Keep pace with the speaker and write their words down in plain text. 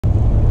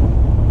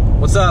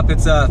What's up?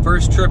 It's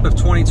first trip of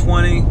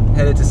 2020,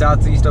 headed to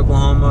Southeast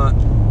Oklahoma,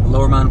 the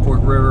Lower Mountain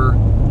Fork River.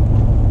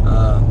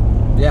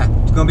 Yeah,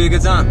 it's gonna be a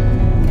good time.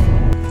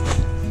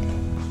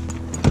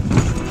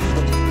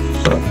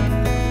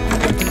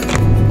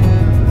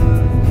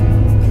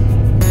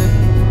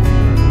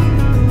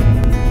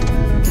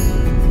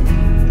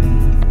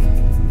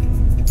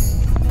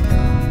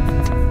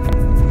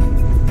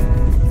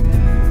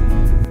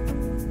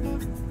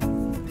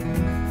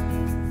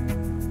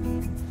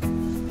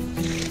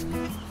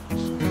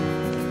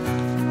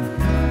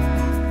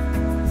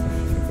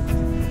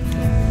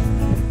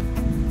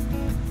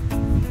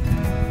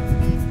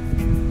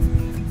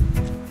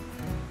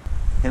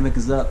 Hammock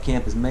is up,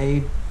 camp is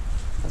made.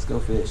 Let's go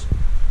fish.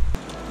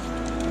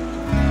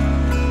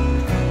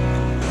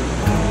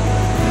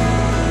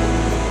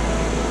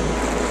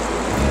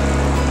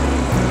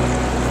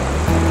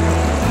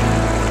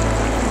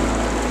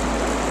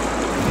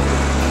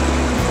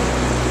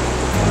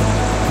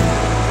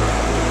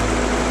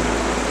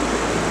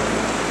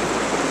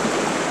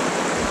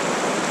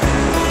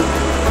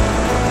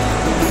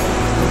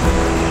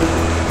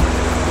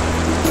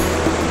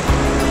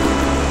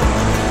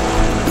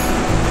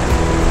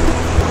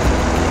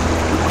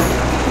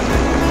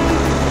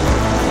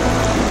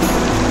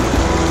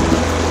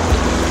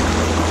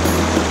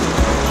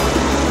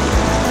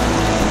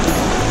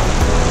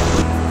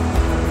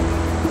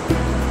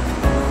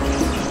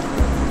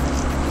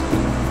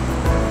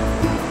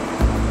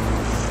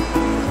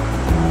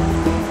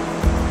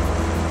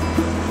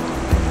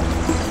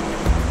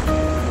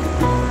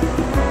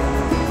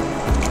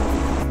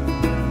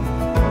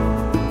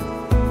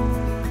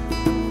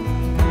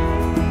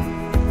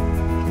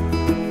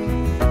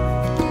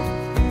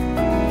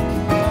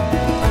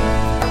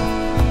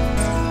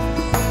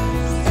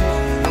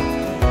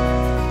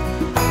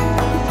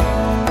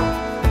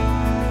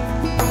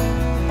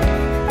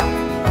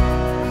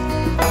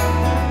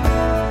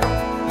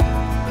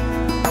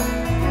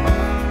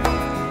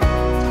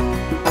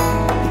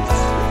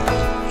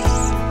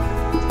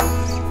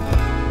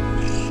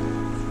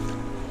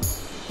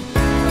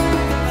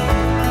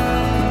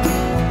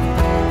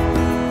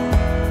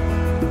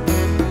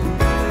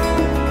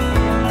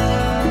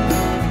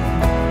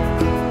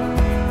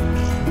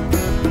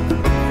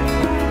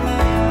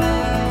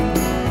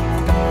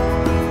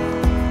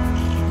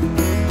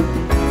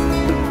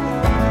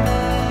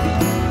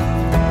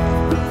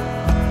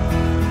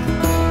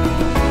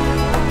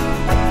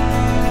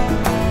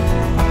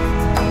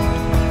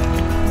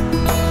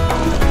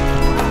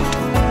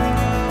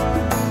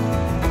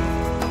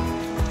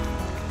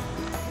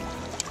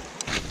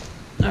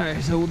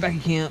 Alright, so we're back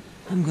at camp.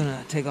 I'm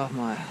gonna take off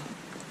my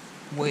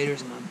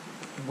waders and my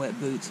wet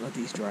boots and let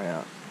these dry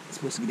out. It's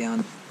supposed to be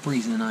down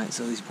freezing tonight,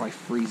 so these will probably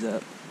freeze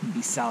up and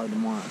be solid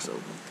tomorrow, so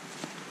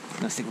I'm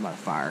gonna stick them by the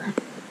fire.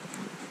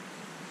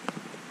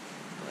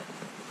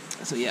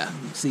 So yeah,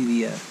 see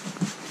the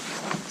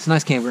it's a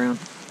nice campground.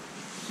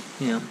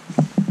 You know,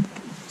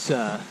 it's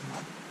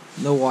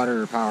no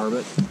water or power,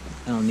 but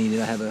I don't need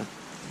it. I have a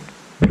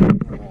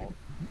wall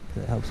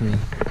that helps me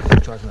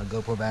charge my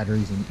GoPro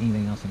batteries and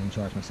anything else I can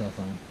charge my cell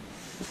phone.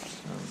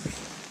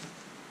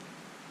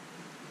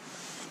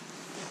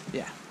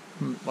 Yeah,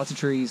 lots of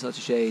trees, lots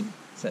of shade.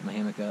 Set my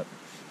hammock up,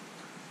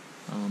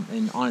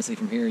 and honestly,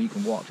 from here you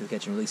can walk to the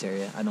catch and release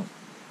area.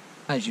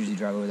 I just usually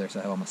drive over there, so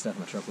I have all my stuff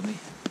in my truck with me.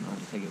 I don't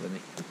have to take it with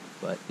me.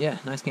 But yeah,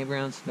 nice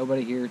campgrounds.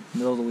 Nobody here,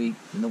 middle of the week,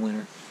 in the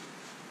winter.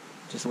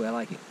 Just the way I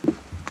like it.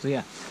 So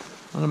yeah,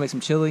 I'm gonna make some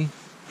chili,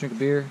 drink a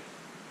beer,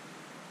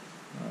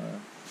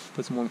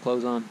 put some warm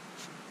clothes on,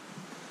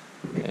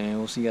 and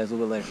we'll see you guys a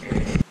little bit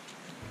later.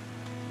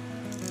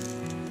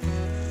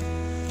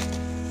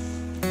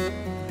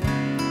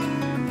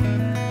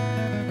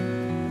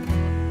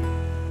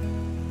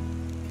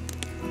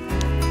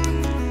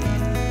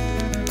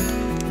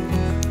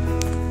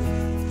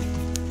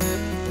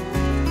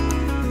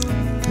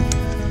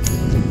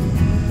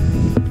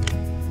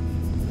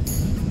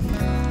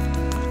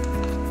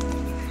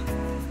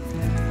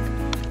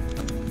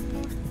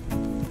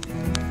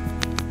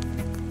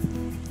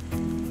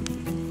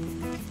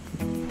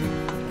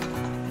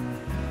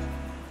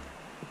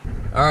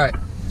 Alright,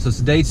 so it's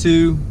day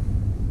 2.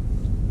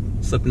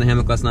 Slept in the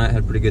hammock last night,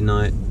 had a pretty good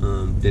night.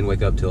 Didn't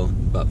wake up till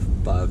about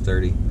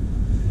 5:30.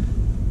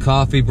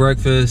 Coffee,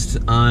 breakfast.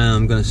 I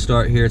am going to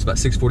start here. It's about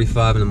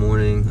 6:45 in the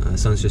morning. The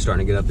sun's just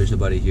starting to get up. There's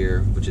nobody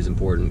here, which is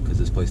important because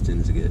this place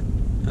tends to get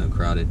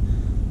crowded.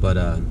 But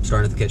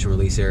starting at the catch and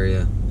release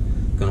area.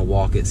 Going to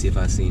walk it, see if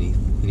I see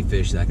any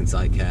fish that I can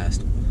sight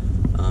cast.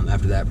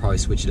 After that, probably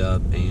switch it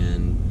up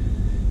and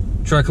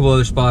try a couple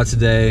other spots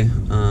today.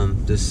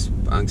 I'm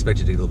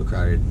expected to get a little bit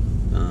crowded.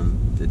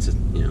 It's just,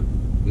 you know,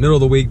 middle of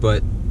the week,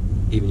 but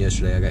even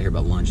yesterday I got here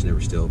about lunch and there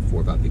were still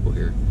 4 or 5 people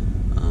here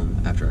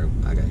after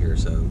I got here.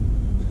 So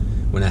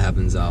when that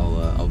happens,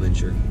 I'll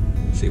venture,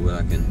 see what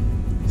I can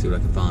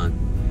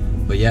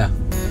find. But yeah,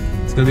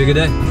 it's gonna be a good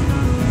day.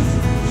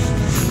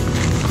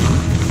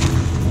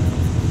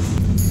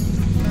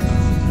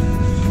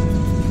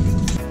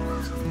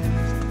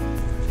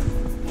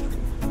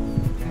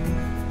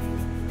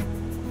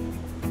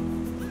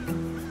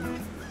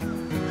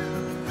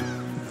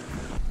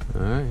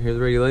 Alright, here are the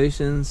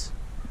regulations.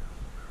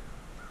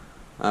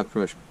 I pretty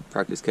much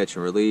practice catch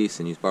and release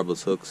and use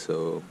barbless hooks,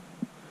 so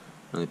I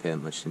don't really pay that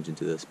much attention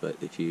to this, but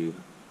if you're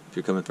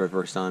coming for the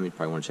first time, you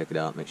probably want to check it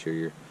out, make sure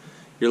you're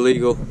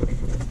legal.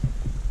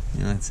 You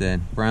know, like I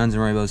said, browns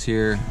and rainbows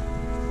here.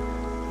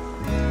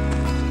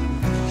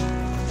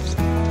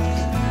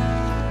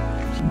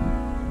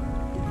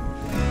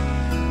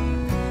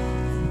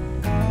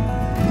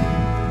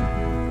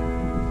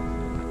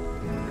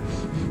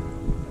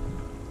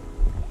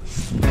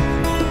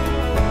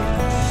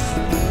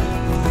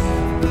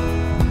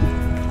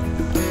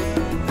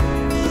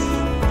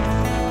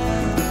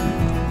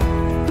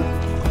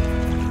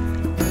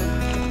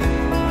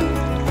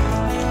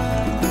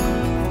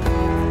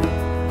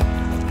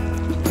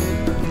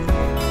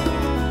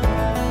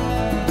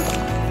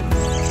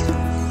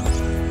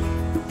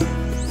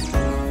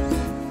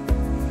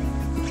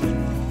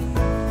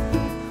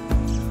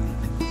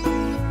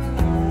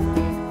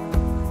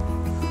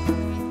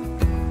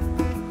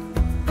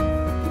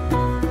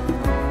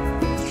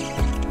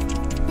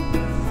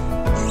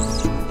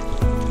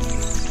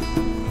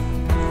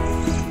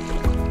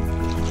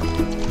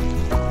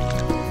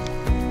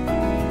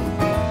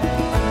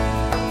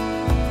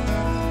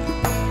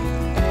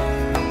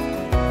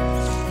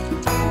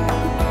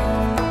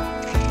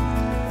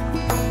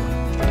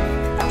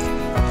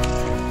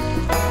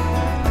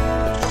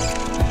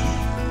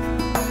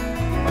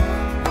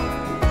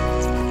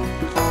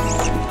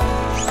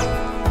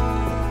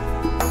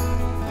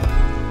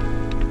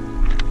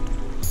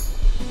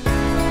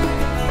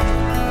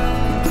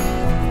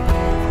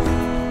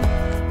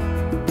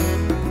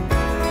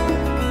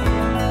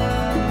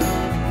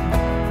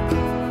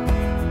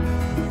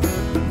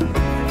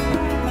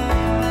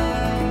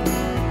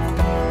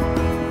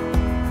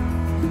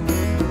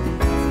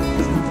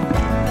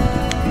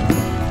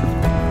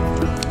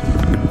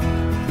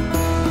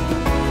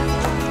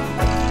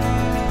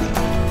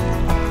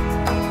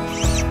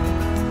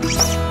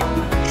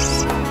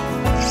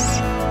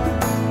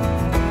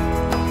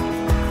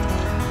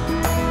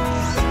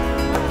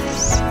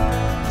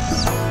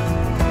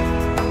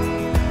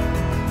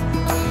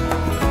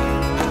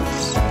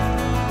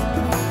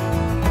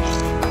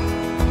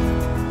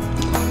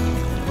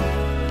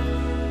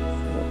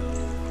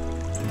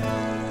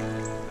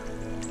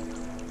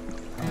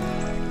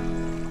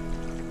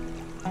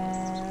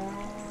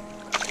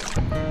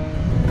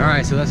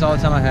 Alright, so that's all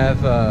the time I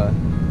have.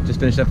 Just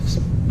finished up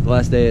the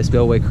last day at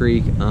Spillway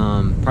Creek.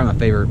 Probably my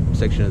favorite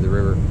section of the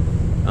river.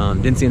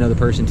 Didn't see another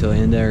person until the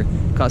end there.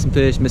 Caught some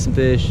fish, missed some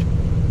fish.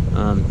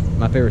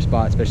 My favorite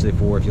spot, especially if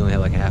you only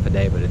have like a half a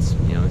day, but it's,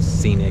 you know, it's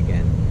scenic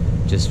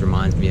and just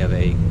reminds me of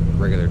a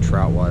regular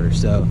trout water.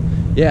 So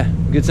yeah,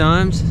 good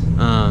times.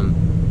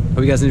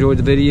 Hope you guys enjoyed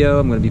the video.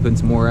 I'm going to be putting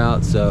some more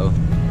out, so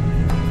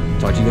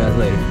talk to you guys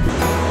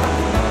later.